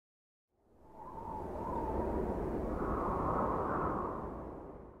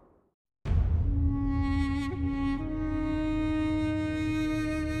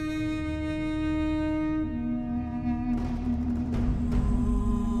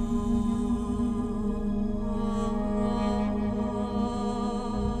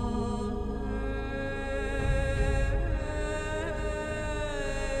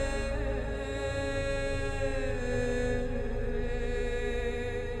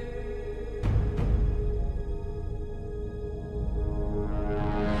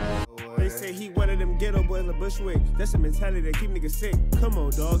say he one of them ghetto boys like Bushwick. That's the mentality that keep niggas sick. Come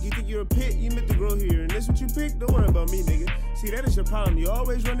on, dog. You think you're a pit? You meant to grow here, and this what you pick? Don't worry about me, nigga. See, that is your problem. You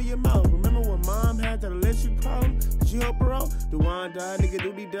always run to your mouth. Remember when mom had that electric problem? Did you help her out? Dewan died, nigga.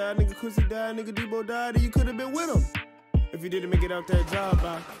 Doody died, nigga. Quincy died, nigga. Debo died, and you could have been with him if you didn't make it out that job.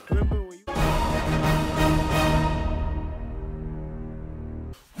 I remember when you.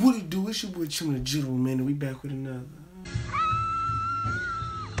 What it do? It's your boy Chum the Jiddle, man, and we back with another.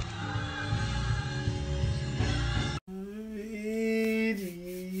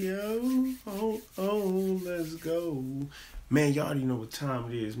 Video. Oh, let's go. Man, y'all already know what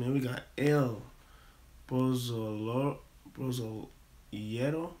time it is, man. We got Pozolero,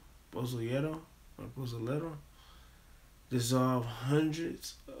 dissolve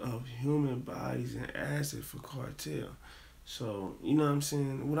hundreds of human bodies in acid for cartel. So, you know what I'm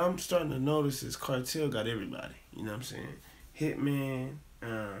saying? What I'm starting to notice is cartel got everybody. You know what I'm saying? Hitman,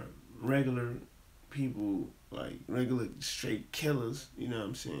 regular people, like regular straight killers. You know what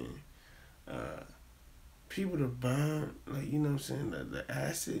I'm saying? People to burn, like, you know what I'm saying? The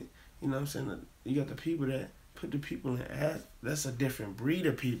acid. You know what I'm saying? You got the people that put the people in acid. That's a different breed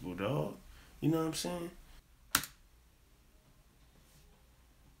of people, dog. You know what I'm saying?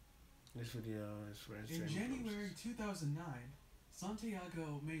 This video is for in January 2009,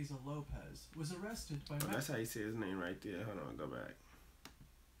 Santiago Meza Lopez was arrested by... that's how you say his name right there. Hold on, go back.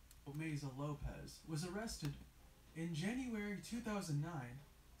 Meza Lopez was arrested in January 2009.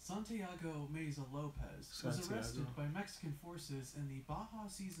 Santiago Meza Lopez was arrested by Mexican forces in the Baja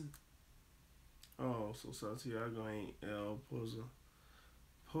season. Oh, so Santiago ain't El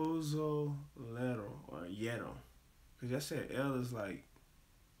Pozolero or Yeto. Because I said L is like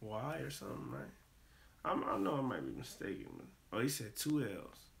Y or something, right? I know I might be mistaken. But, he said 2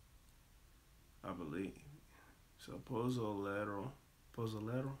 L's, I believe. So Pozolero,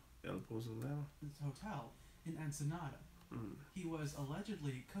 El Pozolero. His hotel in Ensenada. He was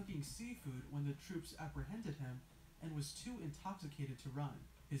allegedly cooking seafood when the troops apprehended him and was too intoxicated to run.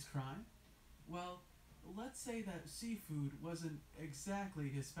 His crime? Well, let's say that seafood wasn't exactly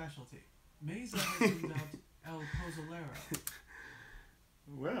his specialty. Meza has been dubbed El Pozolero.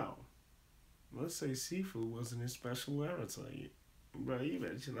 Well, let's say seafood wasn't his specialty. Bro, you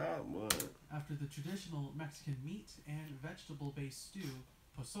better chill out, boy. After the traditional Mexican meat and vegetable-based stew,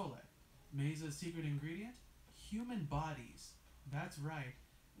 pozole. Meza's secret ingredient? Human bodies. That's right.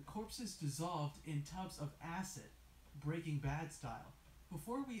 Corpses dissolved in tubs of acid, Breaking Bad style.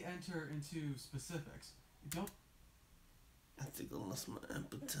 Before we enter into specifics, don't... I think I lost my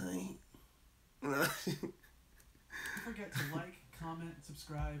appetite. Don't forget to like, comment,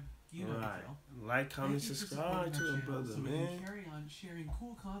 subscribe. You know the drill. Like, comment, subscribe to a brother, so man. We can carry on sharing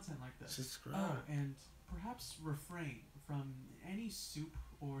cool content like this. Subscribe. Oh, and perhaps refrain from any soup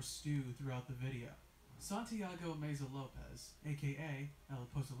or stew throughout the video. Santiago Meza Lopez, aka El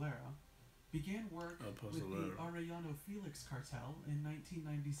Pozolero, began work with the Arellano Felix cartel in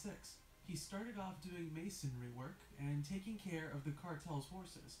 1996. He started off doing masonry work and taking care of the cartel's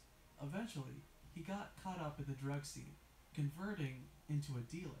horses. Eventually, he got caught up in the drug scene, converting into a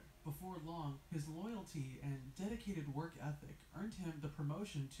dealer. Before long, his loyalty and dedicated work ethic earned him the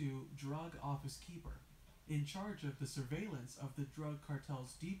promotion to drug office keeper, in charge of the surveillance of the drug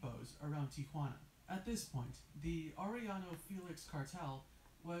cartel's depots around Tijuana. At this point, the Arellano Felix cartel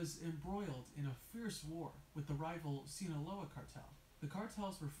was embroiled in a fierce war with the rival Sinaloa cartel. The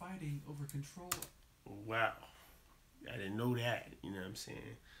cartels were fighting over control. Wow. I didn't know that, you know what I'm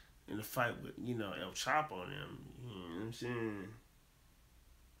saying? In the fight with, El Chapo and them, you know what I'm saying?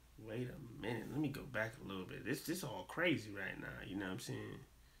 Wait a minute, let me go back a little bit. This all crazy right now, you know what I'm saying?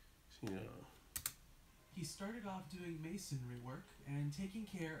 He started off doing masonry work and taking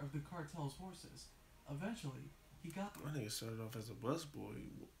care of the cartel's horses. Eventually, he got... I think it started off as a busboy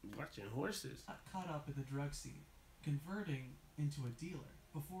watching horses. Caught up in the drug scene, converting into a dealer.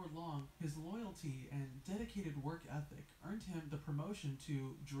 Before long, his loyalty and dedicated work ethic earned him the promotion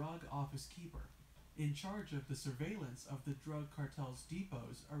to drug office keeper, in charge of the surveillance of the drug cartel's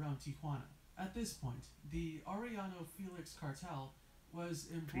depots around Tijuana. At this point, the Arellano Felix cartel was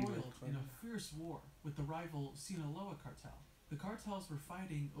embroiled in a fierce war with the rival Sinaloa cartel. The cartels were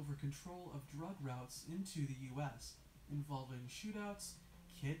fighting over control of drug routes into the U.S., involving shootouts,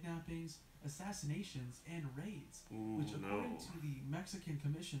 kidnappings, assassinations, and raids, which according to the Mexican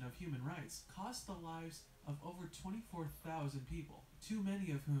Commission of Human Rights, cost the lives of over 24,000 people, too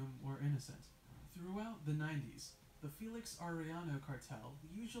many of whom were innocent. Throughout the 90s, the Felix Arellano cartel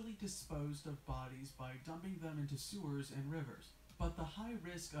usually disposed of bodies by dumping them into sewers and rivers. But the high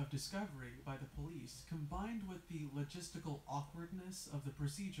risk of discovery by the police, combined with the logistical awkwardness of the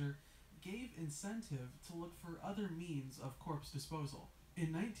procedure, gave incentive to look for other means of corpse disposal.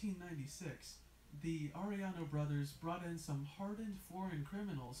 In 1996, the Arellano brothers brought in some hardened foreign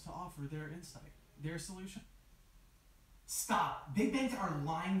criminals to offer their insight. Their solution? Stop! Big banks are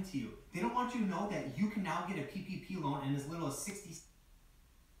lying to you. They don't want you to know that you can now get a PPP loan in as little as 60...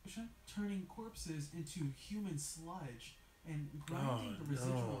 Turning corpses into human sludge and grinding the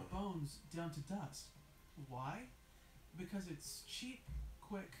residual bones down to dust. Why? Because it's cheap,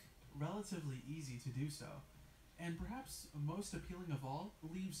 quick, relatively easy to do so, and perhaps most appealing of all,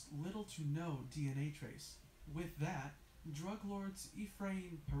 leaves little to no DNA trace. With that, drug lords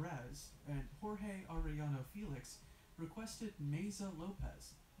Efrain Perez and Jorge Arellano Felix requested Mesa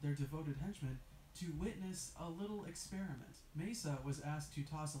Lopez, their devoted henchman, to witness a little experiment. Mesa was asked to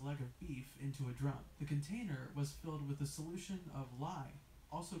toss a leg of beef into a drum. The container was filled with a solution of lye,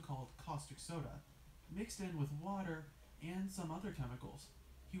 also called caustic soda, mixed in with water and some other chemicals.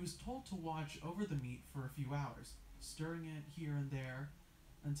 He was told to watch over the meat for a few hours, stirring it here and there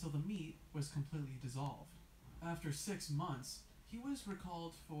until the meat was completely dissolved. After 6 months, he was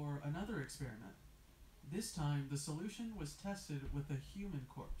recalled for another experiment. This time, the solution was tested with a human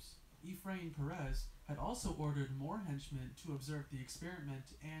corpse. Efrain Perez had also ordered more henchmen to observe the experiment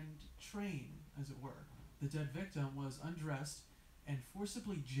and train, as it were. The dead victim was undressed and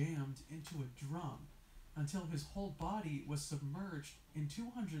forcibly jammed into a drum until his whole body was submerged in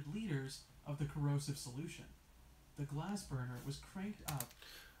 200 liters of the corrosive solution. The glass burner was cranked up.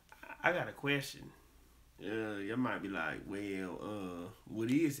 I got a question. You might be like, well,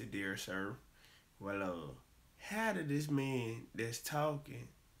 what is it there, sir? Well, how did this man that's talking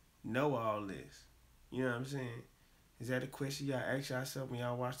know all this? You know what I'm saying? Is that a question y'all ask yourself when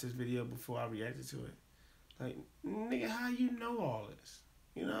y'all watch this video before I reacted to it? Like, nigga, how you know all this?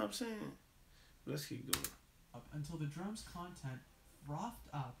 You know what I'm saying? Let's keep going. Up until the drum's content frothed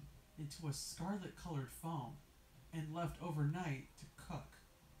up into a scarlet-colored foam and left overnight to cook.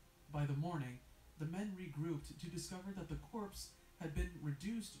 By the morning, the men regrouped to discover that the corpse had been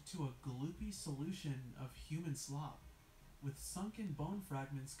reduced to a gloopy solution of human slop, with sunken bone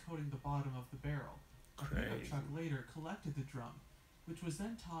fragments coating the bottom of the barrel. A pickup truck later collected the drum, which was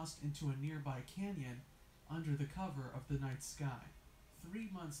then tossed into a nearby canyon under the cover of the night sky. 3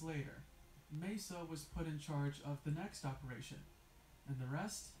 months later, Mesa was put in charge of the next operation, and the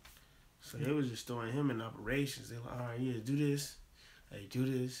rest... So they was just throwing him in operations. They like, all right, yeah, do this. Hey, do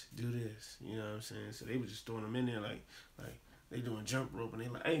this, do this. You know what I'm saying? So they was just throwing him in there like they doing jump rope, and they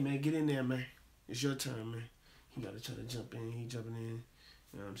like, hey, man, get in there, man. It's your turn, man. He got to try to jump in. He jumping in.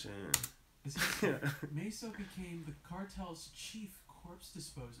 You know what I'm saying? Mesa became the cartel's chief corpse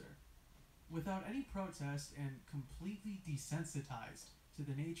disposer. Without any protest and completely desensitized to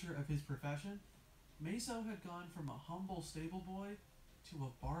the nature of his profession, Mesa had gone from a humble stable boy to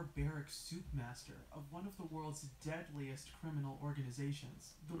a barbaric soup master of one of the world's deadliest criminal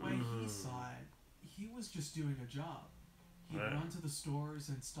organizations. The way he saw it, he was just doing a job. He'd run to the stores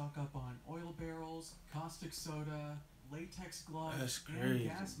and stock up on oil barrels, caustic soda, latex gloves, and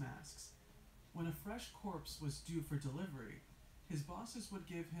gas masks. When a fresh corpse was due for delivery, his bosses would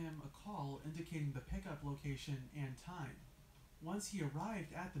give him a call indicating the pickup location and time. Once he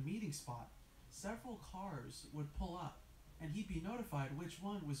arrived at the meeting spot, several cars would pull up, and he'd be notified which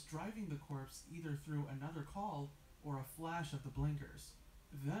one was driving the corpse either through another call or a flash of the blinkers.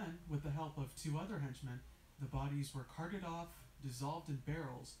 Then, with the help of 2 other henchmen, the bodies were carted off, dissolved in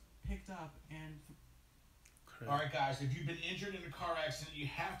barrels, picked up, and... Alright guys, if you've been injured in a car accident, you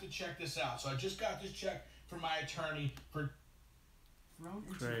have to check this out. So I just got this check from my attorney for... Thrown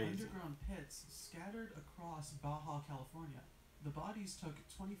into underground pits scattered across Baja, California. The bodies took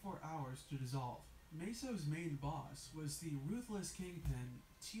 24 hours to dissolve. Meso's main boss was the ruthless kingpin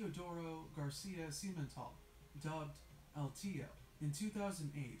Teodoro Garcia Cimental, dubbed El Tio. In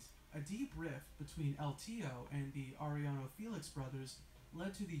 2008, a deep rift between El Tio and the Arellano Felix brothers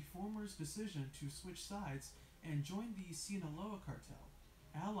led to the former's decision to switch sides and join the Sinaloa cartel,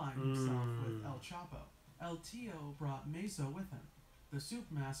 allying himself with El Chapo. El Tio brought Mesa with him. The soup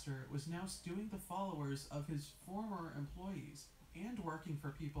master was now stewing the followers of his former employees and working for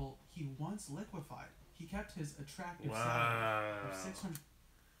people he once liquefied. He kept his attractive salary of $600.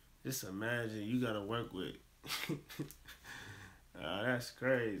 Just imagine you gotta work with. That's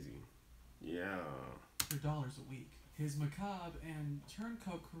crazy. Yeah. $100 a week. His macabre and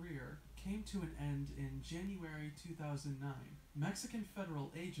turncoat career came to an end in January 2009. Mexican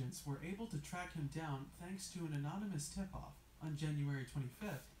federal agents were able to track him down thanks to an anonymous tip-off on January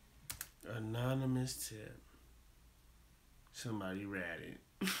 25th. Anonymous tip. Somebody ratted.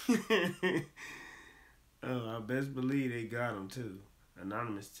 Oh, I best believe they got him too.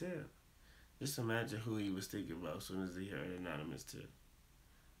 Anonymous tip. Just imagine who he was thinking about as soon as he heard anonymous tip.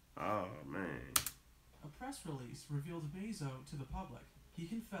 Oh, man. A press release revealed Meso to the public. He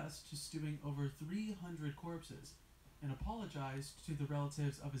confessed to stewing over 300 corpses and apologized to the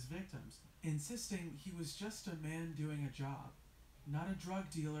relatives of his victims, insisting he was just a man doing a job, not a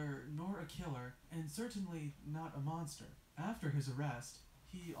drug dealer nor a killer, and certainly not a monster. After his arrest,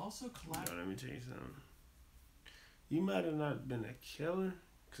 he also collapsed. Let me tell you something. You might have not been a killer,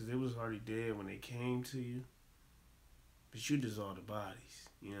 because they was already dead when they came to you, but you dissolved the bodies.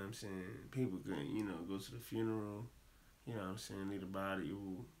 You know what I'm saying? People can, go to the funeral, you know what I'm saying, leave the body,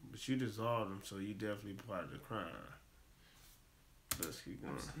 but you dissolved them, so you definitely part of the crime. Let's keep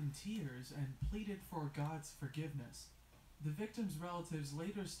going. In tears and pleaded for God's forgiveness. The victims' relatives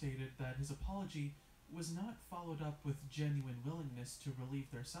later stated that his apology was not followed up with genuine willingness to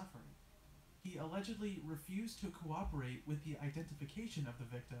relieve their suffering. He allegedly refused to cooperate with the identification of the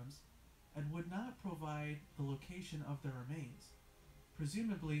victims and would not provide the location of their remains,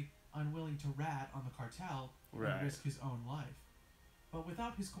 presumably unwilling to rat on the cartel and risk his own life. But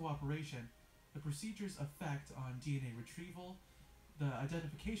without his cooperation, the procedure's effect on DNA retrieval, the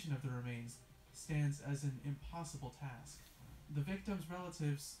identification of the remains, stands as an impossible task. The victims'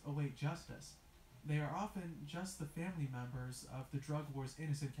 relatives await justice. They are often just the family members of the drug war's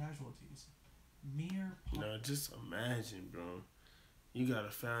innocent casualties. Just imagine, bro. You got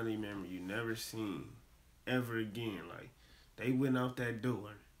a family member you never seen ever again. Like, they went out that door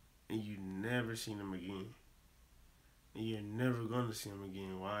and you never seen them again. And you're never going to see them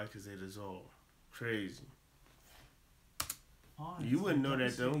again. Why? Because they dissolved. Crazy. You wouldn't know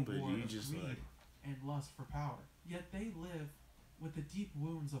that though, but you just like... and lust for power. Yet they live with the deep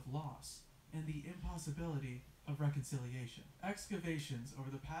wounds of loss and the impossibility of reconciliation. Excavations over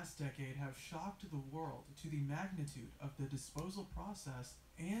the past decade have shocked the world to the magnitude of the disposal process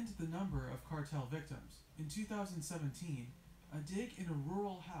and the number of cartel victims. In 2017, a dig in a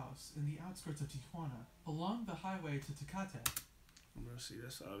rural house in the outskirts of Tijuana, along the highway to Tecate. Bro, see,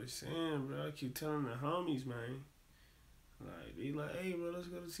 that's all they saying, bro. I keep telling the homies, man. Like, they like, hey, bro, let's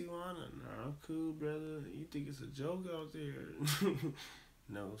go to Tijuana. Nah, I'm cool, brother. You think it's a joke out there?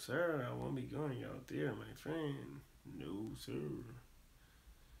 No, sir, I won't be going out there, my friend. No, sir.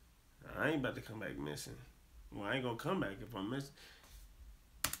 I ain't about to come back missing. Well, I ain't gonna come back if I'm missing.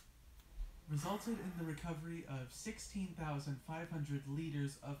 Resulted in the recovery of 16,500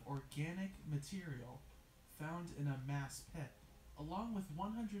 liters of organic material found in a mass pit, along with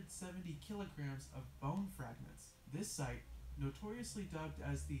 170 kilograms of bone fragments. This site, notoriously dubbed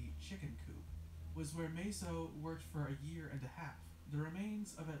as the chicken coop, was where Meso worked for a year and a half. The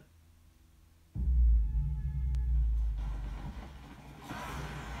remains of at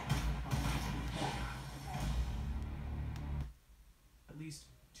least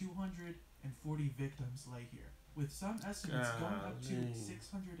 240 victims lay here, with some estimates going up to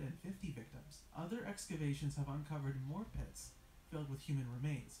 650 victims. Other excavations have uncovered more pits filled with human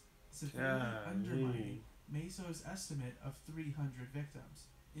remains, severely undermining Meso's estimate of 300 victims.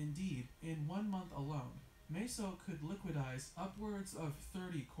 Indeed, in 1 month alone, Meso could liquidize upwards of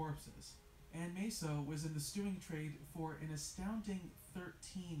 30 corpses, and Meso was in the stewing trade for an astounding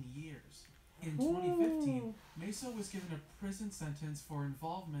 13 years. In 2015, Meso was given a prison sentence for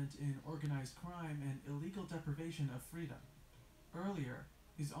involvement in organized crime and illegal deprivation of freedom. Earlier,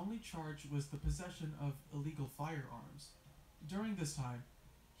 his only charge was the possession of illegal firearms. During this time,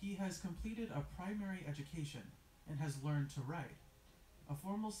 he has completed a primary education and has learned to write. A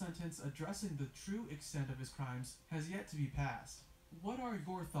formal sentence addressing the true extent of his crimes has yet to be passed. What are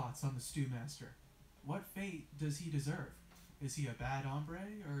your thoughts on the Stewmaster? What fate does he deserve? Is he a bad hombre,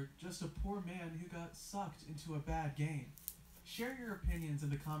 or just a poor man who got sucked into a bad game? Share your opinions in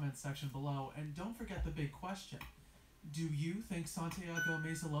the comments section below, and don't forget the big question. Do you think Santiago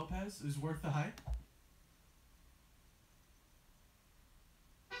Mesa Lopez is worth the hype?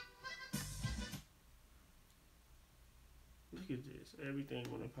 Look at this. Everything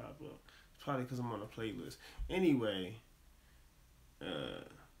gonna pop up. It's probably because I'm on a playlist. Anyway,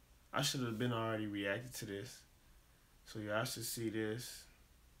 I should have been already reacted to this. So y'all should see this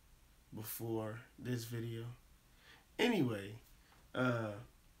before this video. Anyway, the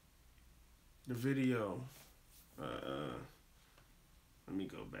video, let me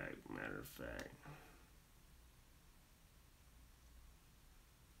go back, matter of fact.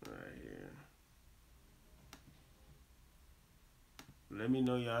 Right here. Let me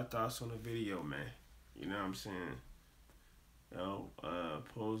know y'all thoughts on the video, man. You know what I'm saying?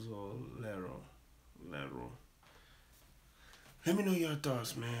 Pozolero. Let me know your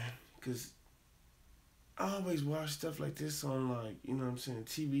thoughts, man. Because I always watch stuff like this on, like, you know what I'm saying,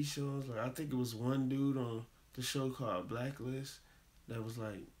 TV shows. Like, I think it was one dude on the show called Blacklist that was,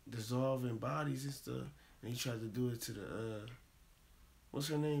 like, dissolving bodies and stuff. And he tried to do it to the, what's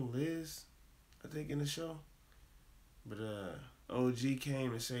her name, Liz, I think, in the show. But OG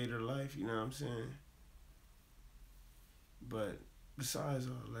came and saved her life, you know what I'm saying? But besides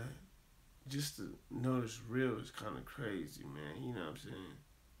all that, just to know it's real is kind of crazy, man. You know what I'm saying?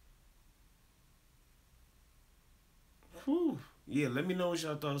 Whew. Yeah, let me know what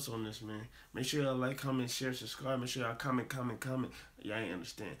y'all thoughts on this, man. Make sure y'all like, comment, share, subscribe. Make sure y'all comment. Y'all ain't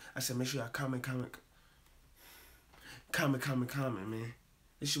understand. I said make sure y'all comment, man.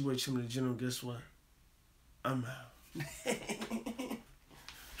 It's your boy Chim the General. Guess what? I'm out.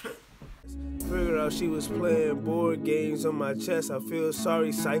 Figured out she was playing board games on my chest. I feel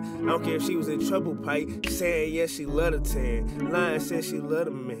sorry, sight. I don't care if she was in trouble, pipe. Saying yes, she loved a tan. Lying said she loved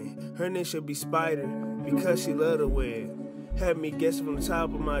a man. Her name should be Spider because she loved to wear. Had me guessing from the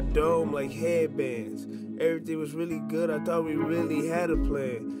top of my dome like headbands. Everything was really good. I thought we really had a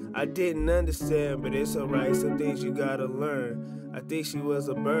plan. I didn't understand, but it's alright. Some things you gotta learn. I think she was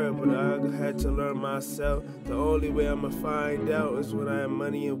a bird, but I had to learn myself. The only way I'ma find out is when I have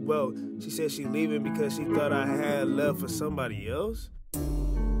money and wealth. She said she leaving because she thought I had love for somebody else.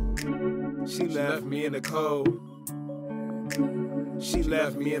 She left me in the cold. She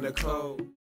left me in the cold.